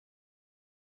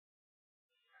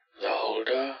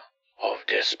shoulder of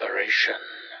desperation.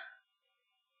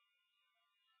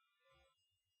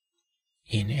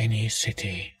 In any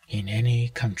city, in any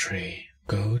country,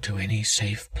 go to any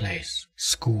safe place,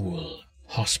 school,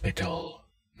 hospital,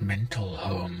 mental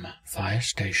home, fire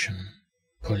station,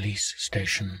 police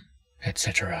station,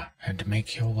 etc., and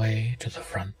make your way to the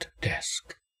front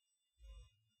desk.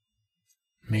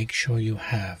 Make sure you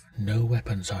have no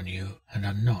weapons on you and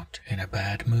are not in a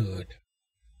bad mood.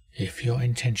 If your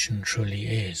intention truly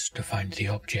is to find the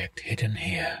object hidden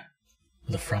here,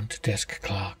 the front desk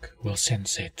clerk will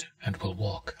sense it and will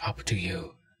walk up to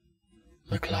you.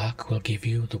 The clerk will give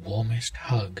you the warmest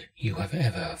hug you have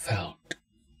ever felt,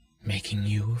 making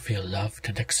you feel loved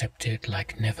and accepted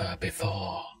like never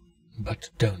before. But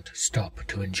don't stop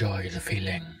to enjoy the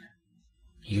feeling.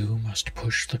 You must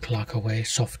push the clerk away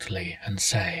softly and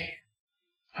say,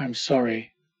 "I'm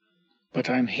sorry, but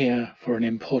I'm here for an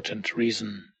important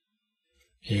reason."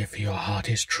 If your heart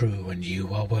is true and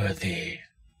you are worthy,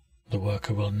 the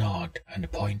worker will nod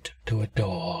and point to a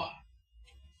door.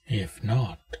 If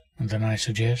not, then I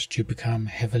suggest you become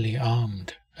heavily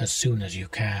armed as soon as you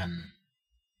can.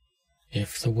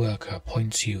 If the worker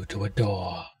points you to a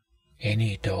door,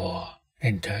 any door,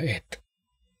 enter it.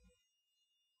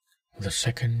 The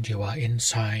second you are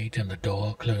inside and the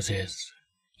door closes,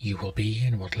 you will be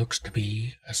in what looks to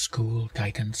be a school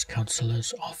guidance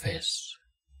counselor's office,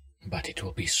 but it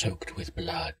will be soaked with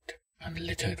blood and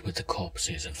littered with the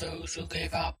corpses of those who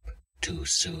gave up too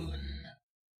soon.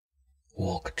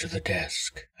 Walk to the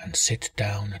desk and sit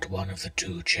down at one of the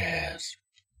 2 chairs.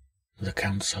 The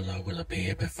counselor will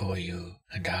appear before you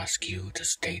and ask you to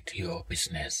state your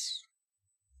business.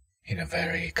 In a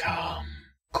very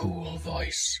calm, cool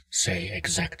voice, say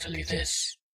exactly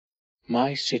this: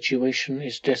 "My situation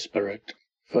is desperate,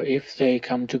 for if they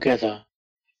come together,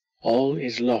 all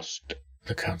is lost."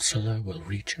 The counselor will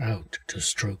reach out to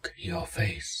stroke your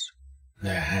face,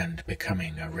 their hand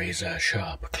becoming a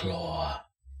razor-sharp claw.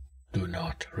 Do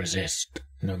not resist,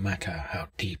 no matter how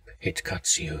deep it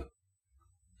cuts you.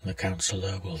 The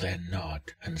counselor will then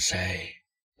nod and say,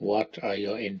 "What are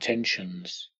your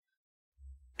intentions?"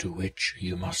 To which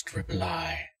you must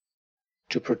reply,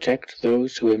 "To protect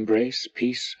those who embrace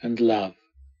peace and love."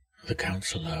 The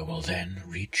counselor will then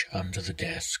reach under the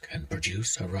desk and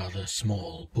produce a rather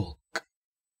small book.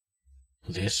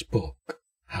 This book,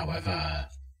 however,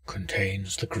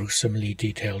 contains the gruesomely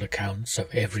detailed accounts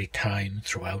of every time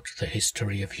throughout the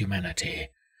history of humanity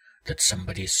that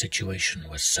somebody's situation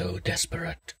was so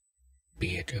desperate,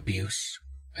 be it abuse,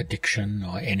 addiction,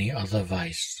 or any other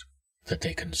vice, that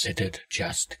they considered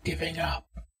just giving up.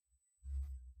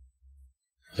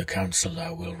 The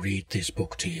counselor will read this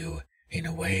book to you in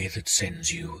a way that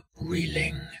sends you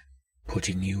reeling,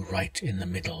 putting you right in the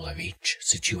middle of each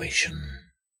situation.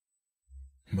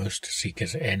 Most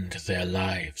seekers end their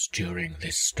lives during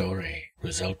this story,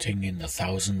 resulting in the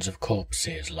thousands of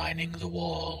corpses lining the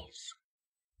walls.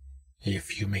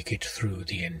 If you make it through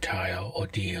the entire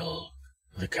ordeal,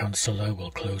 the counselor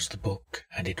will close the book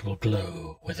and it will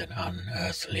glow with an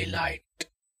unearthly light.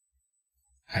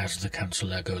 As the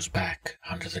counselor goes back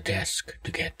under the desk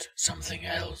to get something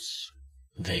else,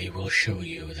 they will show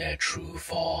you their true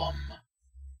form.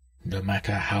 No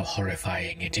matter how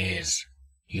horrifying it is,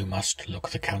 you must look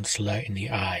the counselor in the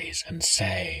eyes and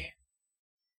say,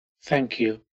 "Thank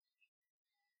you.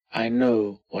 I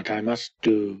know what I must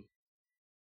do."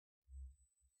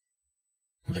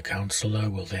 The counselor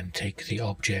will then take the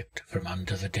object from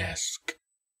under the desk,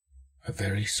 a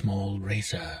very small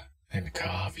razor, and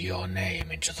carve your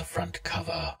name into the front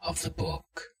cover of the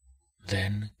book,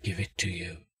 then give it to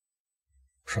you.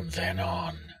 From then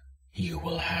on, you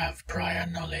will have prior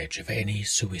knowledge of any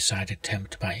suicide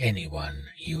attempt by anyone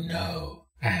you know,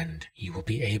 and you will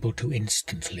be able to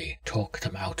instantly talk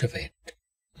them out of it.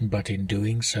 But in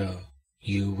doing so,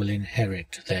 you will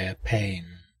inherit their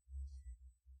pain.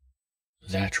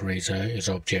 That razor is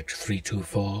Object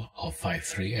 324 of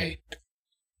 538.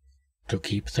 To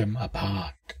keep them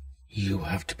apart, you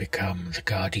have to become the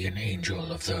guardian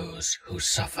angel of those who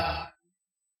suffer.